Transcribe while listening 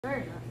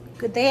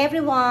Good day,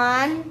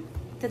 everyone.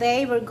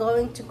 Today we're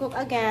going to cook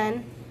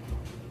again,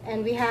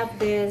 and we have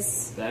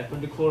this. Back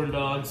with the corn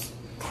dogs.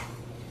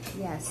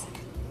 Yes,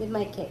 with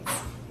my kids.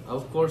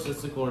 Of course,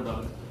 it's the corn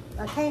dog.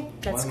 Okay,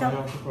 let's Why am I go.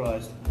 not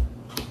surprised?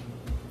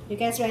 You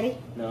guys ready?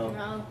 No.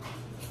 No.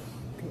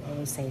 You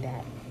always say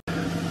that.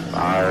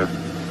 5,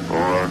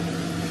 4,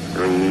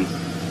 3,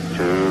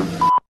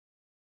 2.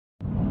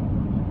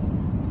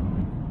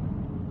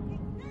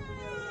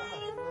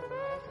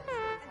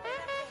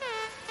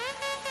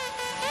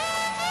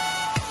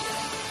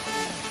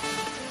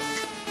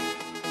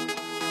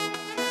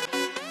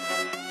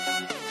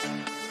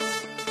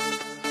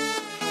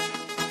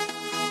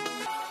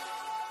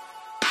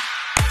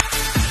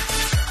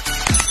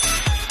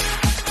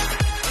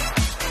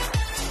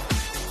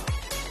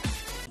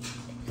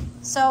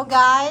 So,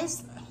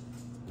 guys,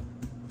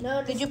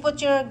 did you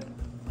put your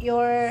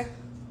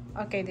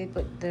okay? They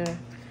put the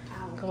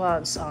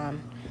gloves on.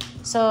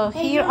 So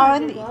here are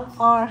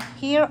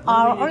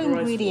our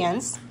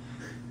ingredients.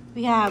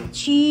 We have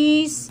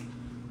cheese,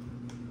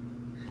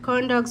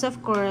 corn dogs,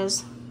 of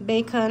course,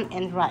 bacon,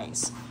 and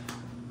rice.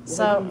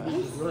 So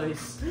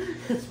Rice.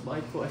 That's my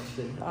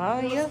question.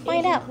 oh, you'll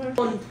find out.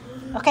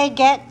 Okay,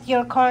 get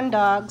your corn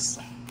dogs.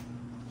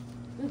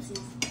 Oopsies.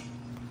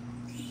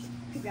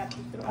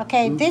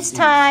 Okay, this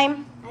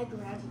time I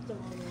grabbed the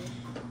wrong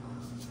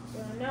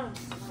way. No.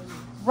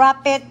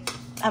 wrap it.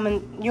 I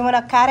mean, you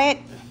wanna cut it?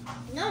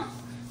 No.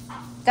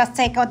 Just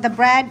take out the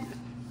bread.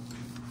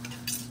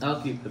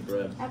 I'll keep the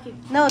bread.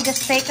 No,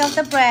 just take out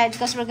the bread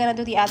because we're gonna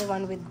do the other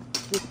one with.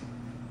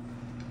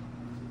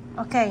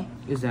 Okay.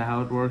 Is that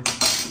how it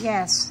works?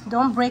 Yes.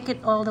 Don't break it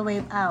all the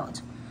way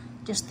out.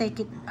 Just take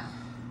it.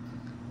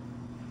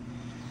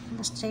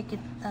 Just take it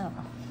out.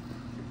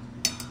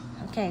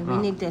 Okay, we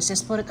need this.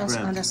 Just put it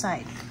on the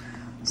side.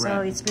 So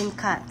Bread. it's been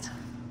cut.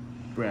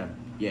 Bread.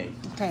 Yay.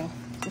 Okay.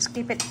 Just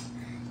keep it.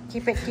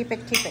 Keep it. Keep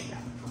it. Keep it.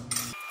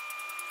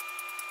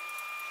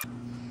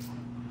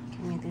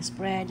 Give me this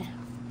bread.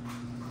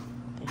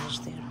 There's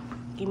there.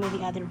 Give me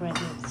the other bread.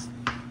 Yes.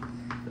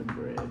 The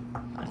bread.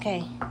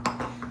 Okay.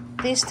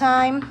 This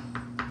time,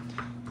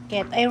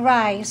 get a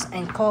rice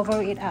and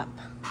cover it up.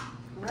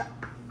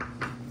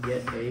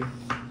 Get a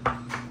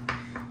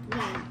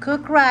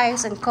Cook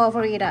rice and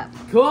cover it up.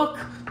 cook.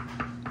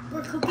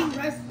 We're cooking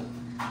rice.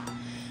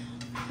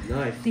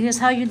 Nice. This is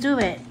how you do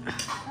it.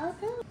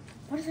 Okay.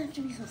 Why does it have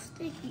to be so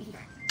sticky?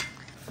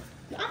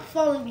 I'm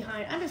falling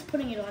behind. I'm just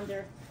putting it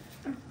under.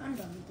 I'm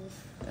done with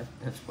this.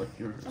 That's what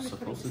you're I'm just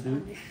putting supposed to this do?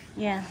 under.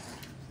 Yeah.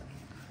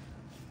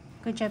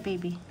 Good job,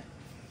 baby.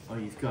 Oh,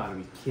 you've got to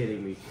be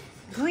kidding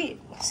me.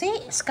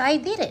 See, Sky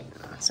did it.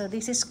 So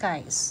this is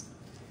Sky's.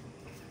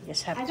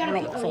 Just have I to gotta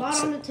make put a lot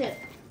fix on it. the tip.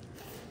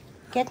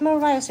 Get more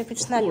rice if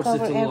it's not Of course,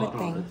 cover it's a lot. Oh,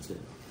 everything. that's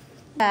it.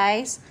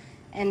 Guys,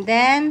 and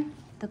then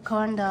the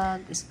corn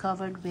dog is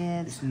covered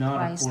with It's not a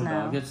rice corn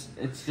now. dog.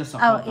 It's just a Oh,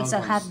 hot dog it's a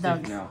on hot stick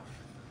dog. now.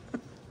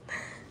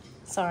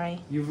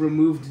 Sorry. You've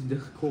removed the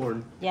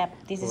corn.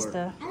 Yep, this is Or-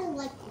 the. I don't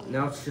like corn.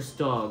 Now it's just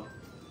dog.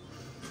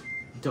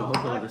 Dog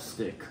on a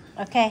stick.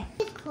 Okay.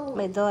 It's cold.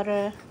 My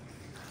daughter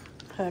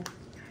hurt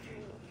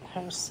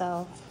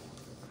herself.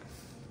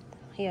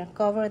 Here,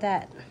 cover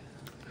that.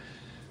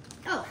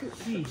 Oh,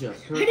 She just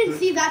I hurt didn't her.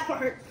 see that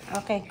part.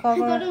 Okay, thought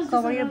it was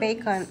cover just your around-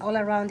 bacon all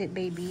around it,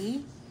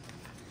 baby.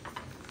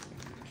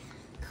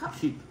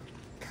 She,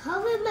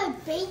 Cover my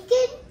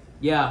bacon?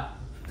 yeah,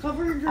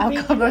 Cover your I'll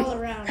bacon cover- all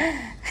around.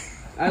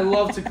 I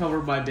love to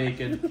cover my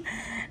bacon.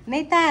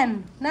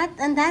 Nathan, not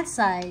on that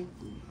side.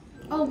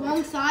 Oh,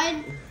 wrong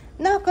side?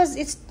 No, because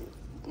it's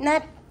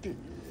not.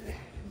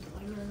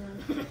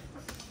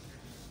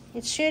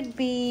 It should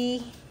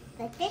be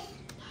Like this?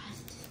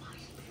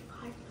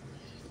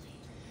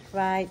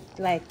 right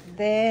like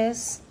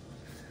this.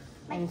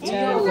 And We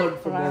all turn learn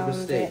from our around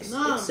mistakes, it.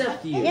 Mom,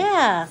 except you.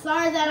 Yeah,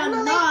 Sorry that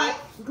I'm not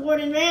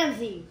Gordon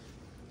Ramsay.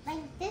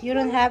 Like this. you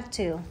don't have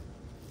to.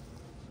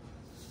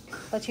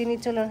 But you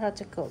need to learn how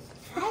to cook.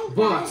 Hi,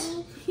 But-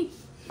 Daddy.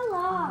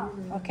 Hello.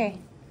 Okay.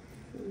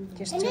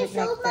 Just And do it it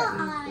like showed my that.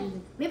 eye.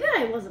 Maybe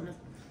I wasn't.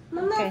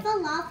 Mama Okay.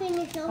 fell off and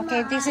it showed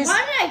Okay, my this eye. is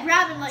Why did I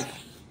grab it like...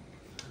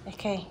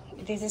 okay.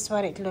 This is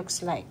what it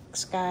looks like.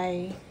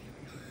 Sky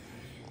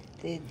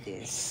did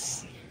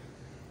this.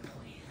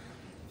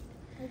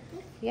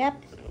 Yep.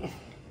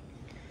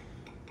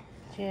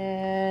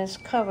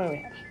 Just cover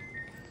it.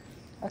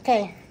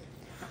 Okay.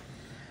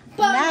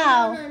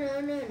 Now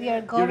we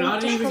are going You're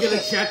not to even cook gonna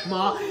it. check,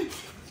 Ma.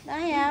 I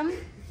am.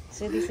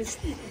 So this is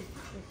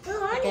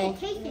Oh, I Okay. want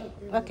to taste it.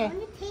 okay. I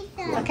want to taste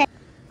that. Okay.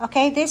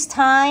 Okay, this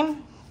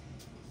time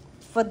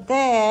for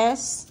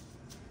this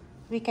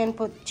we can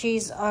put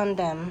cheese on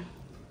them.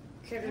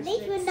 At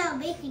least we're not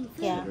making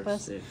food. Yeah, Sugar but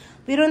stick.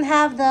 we don't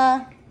have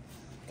the.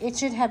 It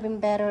should have been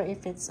better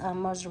if it's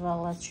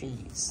mozzarella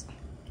cheese.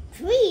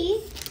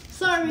 Trees?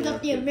 Sorry, we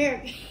got the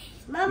American.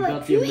 You Mama,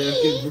 got the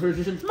American trees?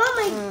 version.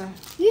 Mama,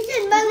 you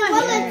said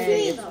mozzarella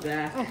tree. It's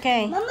back.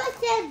 Okay. Mama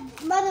said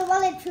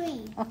mozzarella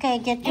tree. Okay,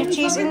 get your And we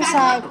cheese cover it back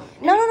inside.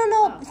 up.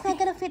 No. It's not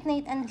gonna fit,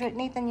 Nathan.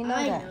 Nathan, you know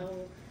I that. know.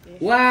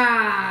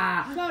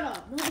 Wow. Shut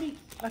up. Nobody...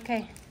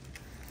 Okay.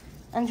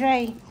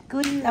 Andre,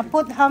 good.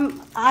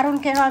 I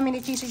don't care how many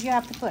cheeses you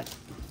have to put.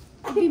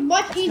 It'd be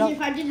much easier if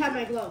I didn't have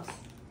my gloves.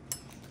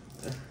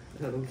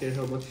 I don't care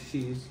how much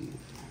cheese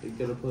you're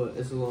gonna put,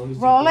 as long as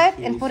you Roll put it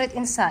cheese. and put it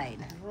inside.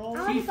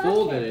 She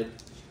folded it.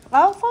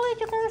 Oh, fold it.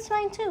 You can. That's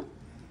fine too.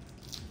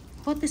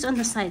 Put this on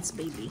the sides,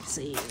 baby.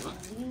 See.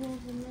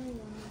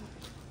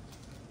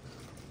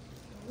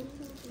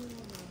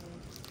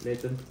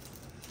 Nathan.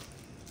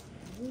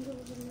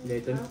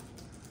 Nathan.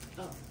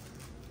 Oh.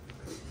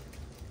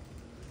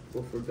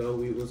 Well, forgot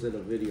we was in a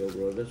video,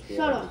 bro. That's why.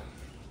 Shut up.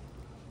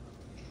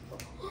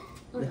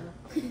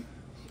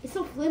 It's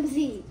so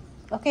flimsy.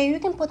 Okay, you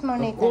can put more,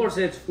 Of Nathan. course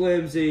it's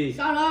flimsy.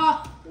 Shut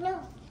up. No.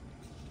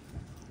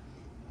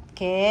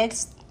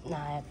 Kids,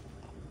 not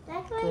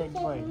That's why Good I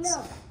said words.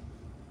 no.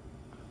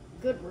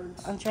 Good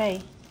words.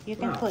 Andre. You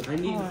can Wow, put I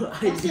need. more.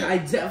 I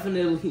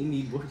definitely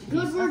need more cheese.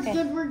 Good words, Okay.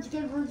 good words,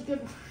 good words, good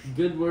words.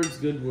 Good words,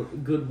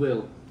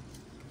 goodwill.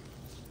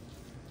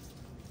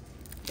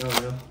 Oh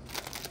no.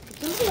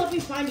 Somebody help me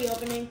find the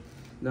opening.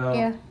 No.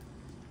 Here.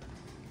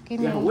 Give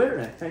me. Yeah, where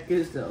the heck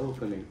is the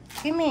opening?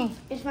 Give me.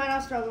 It's fine,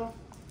 I'll struggle.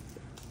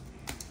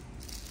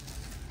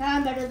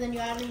 I'm better than you,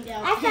 I don't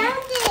doubt. I found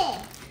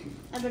it.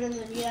 I'm better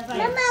than you,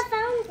 Mama, I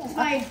found it.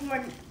 Five,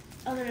 four,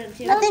 other than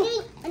two. I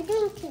think- I'm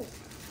doing two.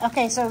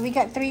 Okay, so we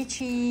got 3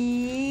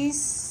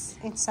 cheese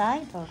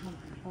inside. Oh,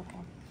 okay.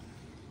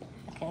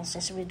 Okay, it's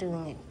just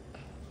redoing it.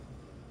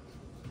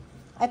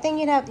 I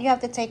think you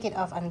have to take it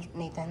off,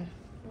 Nathan.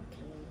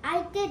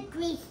 I did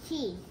grease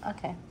cheese.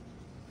 Okay.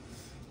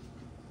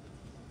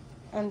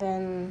 And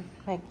then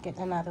get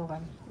another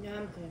one. No,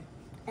 I'm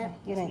good.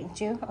 You don't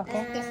chew?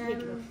 Okay. That's way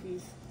too much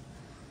cheese.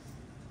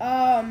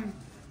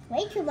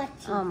 Way too much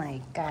cheese. Oh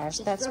my gosh,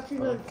 that's Instructions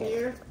broken.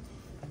 unclear.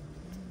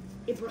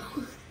 It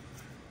broke.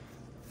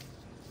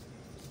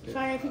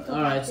 Sorry, I think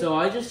Alright, so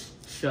I just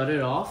shut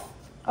it off.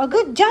 Oh,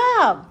 good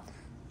job!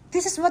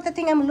 This is what the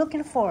thing I'm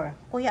looking for.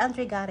 Kuya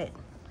Andre got it.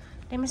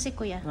 Let me see,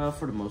 Kuya.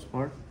 For the most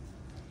part.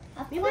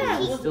 Of Yeah, course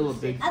well, he- Still a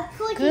big. of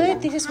course Good,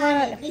 he- this is what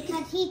I-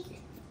 Because he...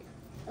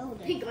 Oh,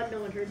 Thank God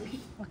no one heard me.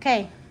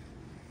 Okay.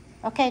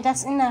 Okay,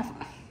 that's enough.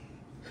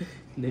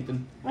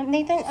 Nathan. Well,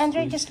 Nathan,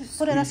 Andre, just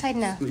put it aside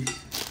now. Squeeze.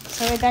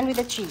 So we're done with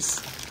the cheese.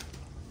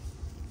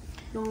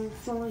 Don't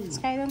fall.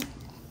 Sky, don't.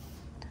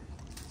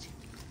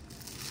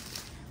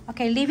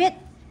 Okay, leave it.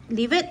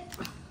 Leave it.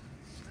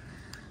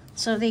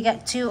 So they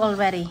got 2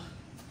 already.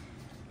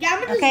 Yeah, I'm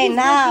gonna Okay, just use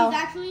now- my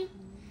cheese, actually.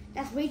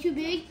 That's way too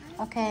big.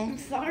 Okay. I'm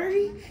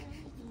sorry.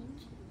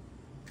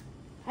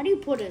 How do you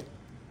put it?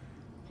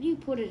 How do you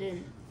put it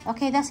in?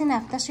 Okay, that's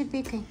enough. That should be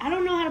okay. I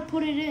don't know how to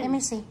put it in. Let me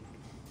see.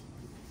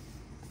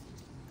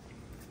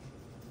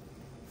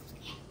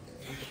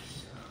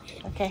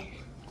 Okay,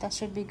 that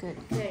should be good.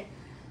 Okay.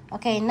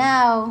 Okay,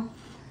 now,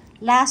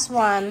 last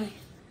one.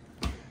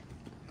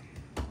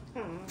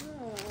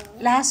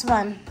 Last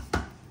one.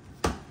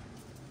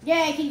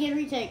 Yeah, I can get a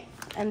retake.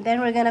 And then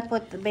we're gonna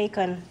put the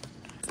bacon.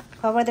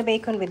 Cover the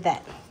bacon with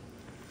that.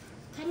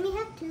 Can we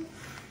have two?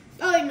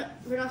 Oh, wait, no,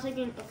 we're not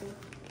taking. Okay.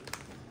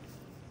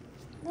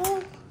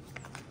 No.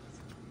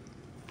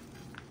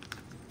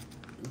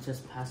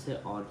 Just pass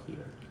it on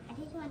here. I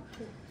just want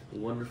two.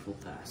 Wonderful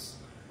pass.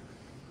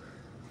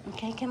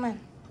 Okay, come on.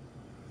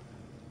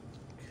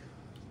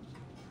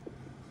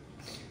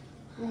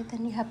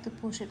 Nathan, you have to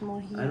push it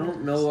more here. I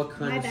don't know what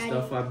kind My of bad.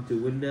 stuff I'm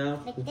doing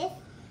now, Like this?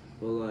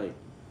 but like,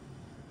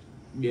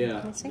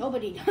 yeah, Let's see.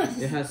 Nobody does.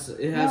 it has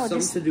No, something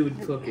this- to do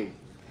with cooking.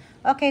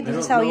 Okay, I this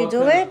is don't how know you what do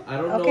kind it? of- I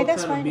don't know Okay, what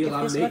that's kind of fine. meal If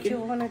I'm this is what you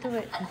making. want to do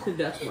it.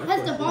 That's my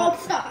That's the question. wrong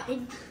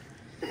side.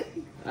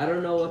 I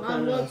don't know what Mom,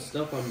 kind of look.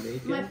 stuff I'm Am I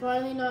making.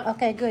 finally not?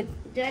 Okay, good.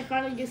 Did I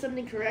finally do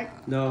something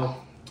correct? No,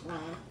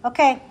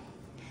 Okay,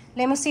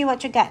 let me see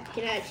what you got.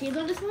 Can I add cheese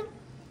on this one?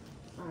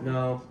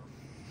 no.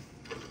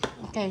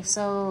 Okay,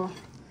 so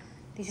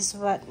this is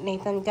what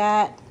Nathan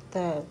got.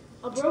 The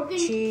A broken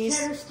Cheese,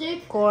 cheddar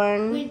stick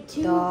corn, with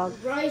 2 dog,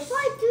 rice.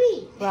 Why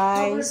three?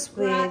 rice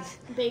covered wrap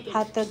with bacon.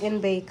 hot dog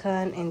and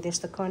bacon, and this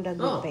the corn dog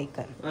Oh. with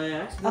bacon. I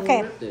accidentally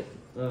Okay. ripped it.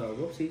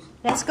 Whoopsies.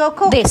 Let's go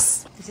cook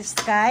this. This is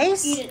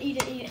guys. Eat it, eat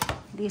it, eat it.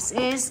 This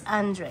is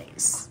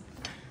Andres.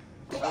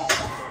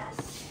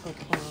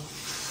 Okay.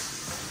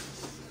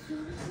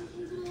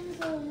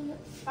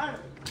 Finally.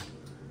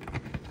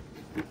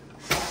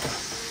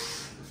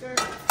 Sure.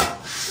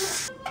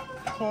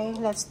 Okay,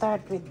 let's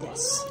start with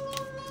this.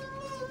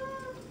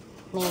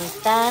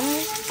 Nathan.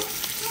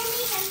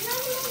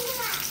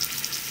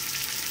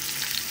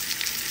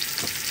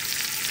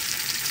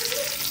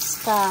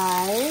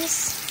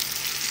 Skies.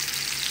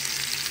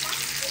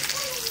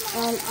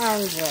 And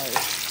Andre.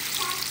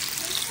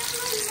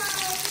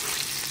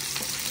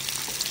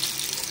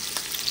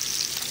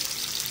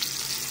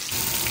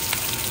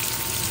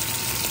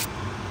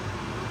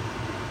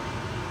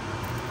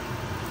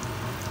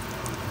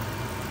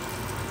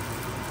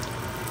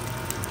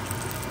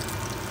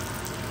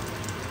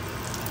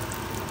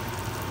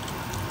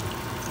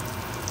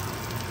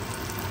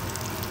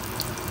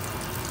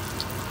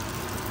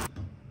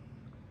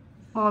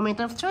 Moment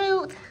of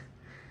truth.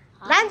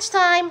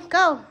 Lunchtime.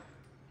 Go.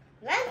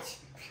 Lunch?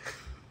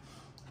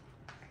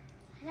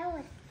 That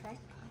was first.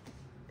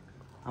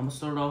 I'm gonna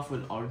start off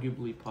with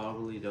arguably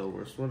probably the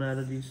worst one out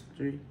of these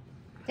three.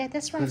 Yeah,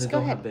 that's right. Because they Go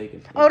don't ahead. have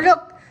bacon. Oh,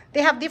 look.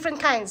 They have different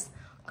kinds.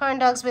 Corn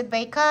dogs with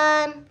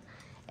bacon.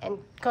 And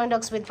corn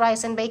dogs with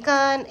rice and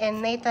bacon.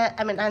 And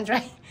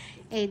Andre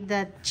ate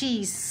the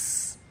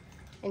cheese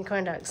in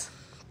corn dogs.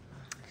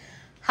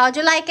 How'd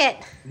you like it?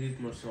 Need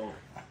more salt.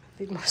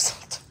 Need more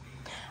salt.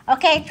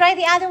 Okay, try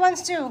the other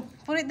ones too.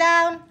 Put it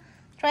down.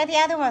 Try the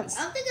other ones.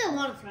 I don't think I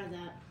want to try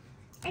that.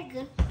 They're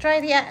good.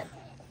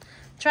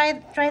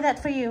 Try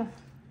that for you.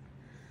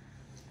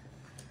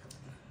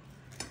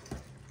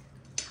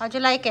 How'd you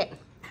like it?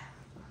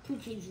 Too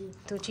cheesy.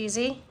 Too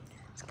cheesy?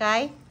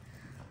 Sky?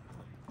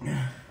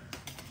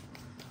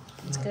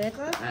 It's good?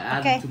 I added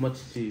Okay. too much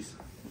cheese.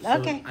 So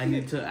Okay. I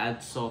need to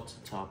add salt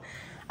to top.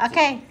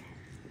 Okay.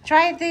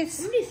 Try this.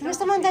 Somebody Where's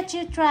the stop one this. that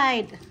you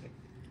tried?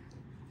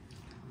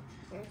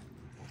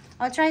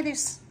 I'll try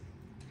this.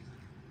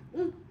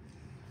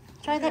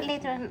 Try that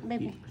later,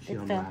 baby. She It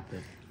fell. unwrapped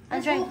it.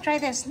 Andre, try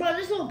this. Bro,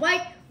 this little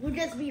bite would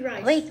just be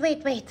rice.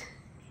 Wait.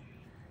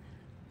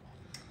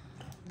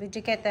 Did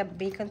you get the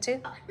bacon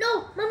too?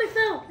 No, Mommy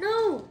fell.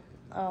 No.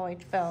 Oh,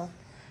 it fell.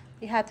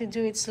 You have to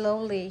do it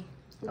slowly.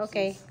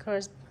 Okay, of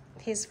course,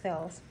 his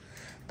fell.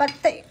 But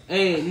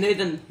Hey,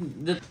 Nathan.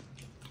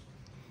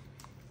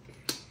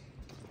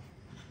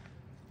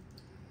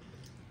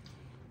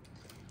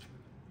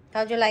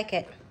 how'd you like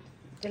it?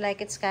 You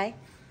like it, Sky?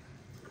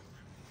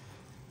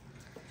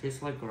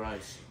 Tastes like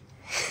rice.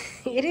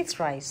 It is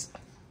rice.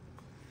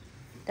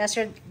 That's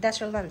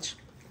your lunch.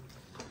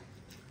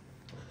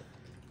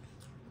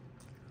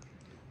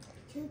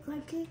 Too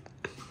crunchy.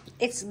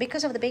 It's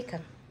because of the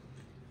bacon.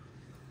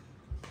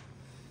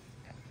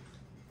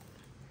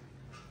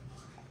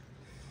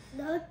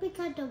 No, it's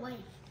because the way.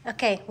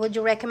 Okay, would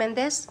you recommend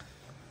this?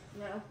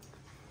 No.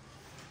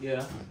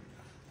 Yeah.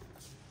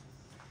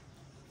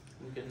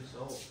 I'm getting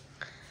salt.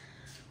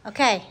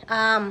 Okay,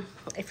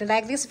 if you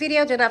like this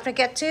video, do not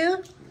forget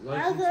to Like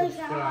and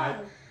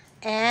subscribe.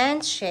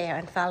 and share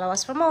and follow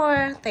us for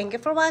more. Thank you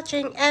for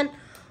watching. And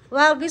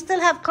well, we still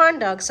have corn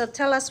dogs, so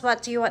tell us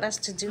what do you want us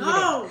to do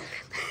No.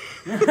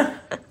 with it.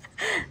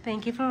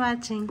 Thank you for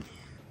watching.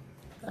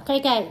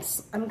 Okay,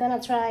 guys, I'm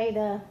gonna try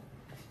the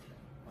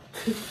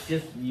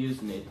Just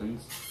use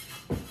Nathan's.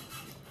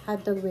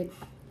 hot dog with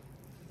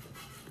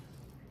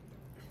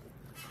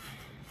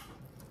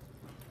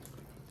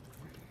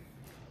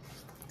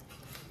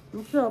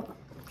what's up?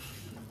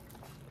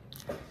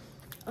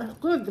 It's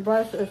good. The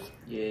rice is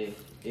Yeah,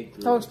 it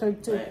grew.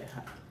 toasted too, Right.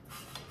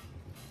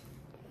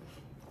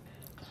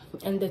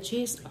 and the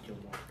cheese.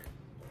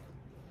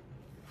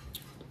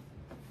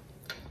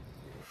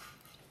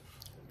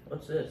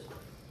 What's this?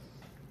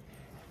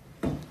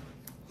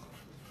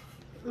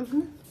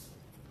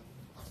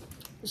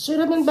 It should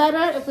have been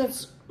better if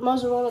it's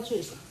mozzarella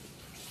cheese.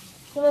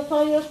 Can I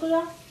try yours,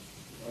 Kuya?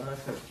 They're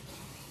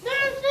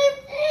the same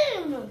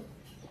thing.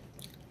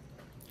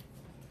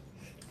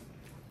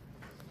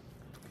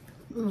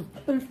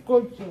 It's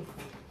good too.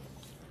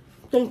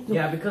 Thank you.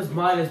 Yeah, because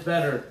mine is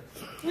better.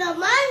 No,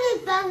 mine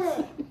is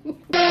better.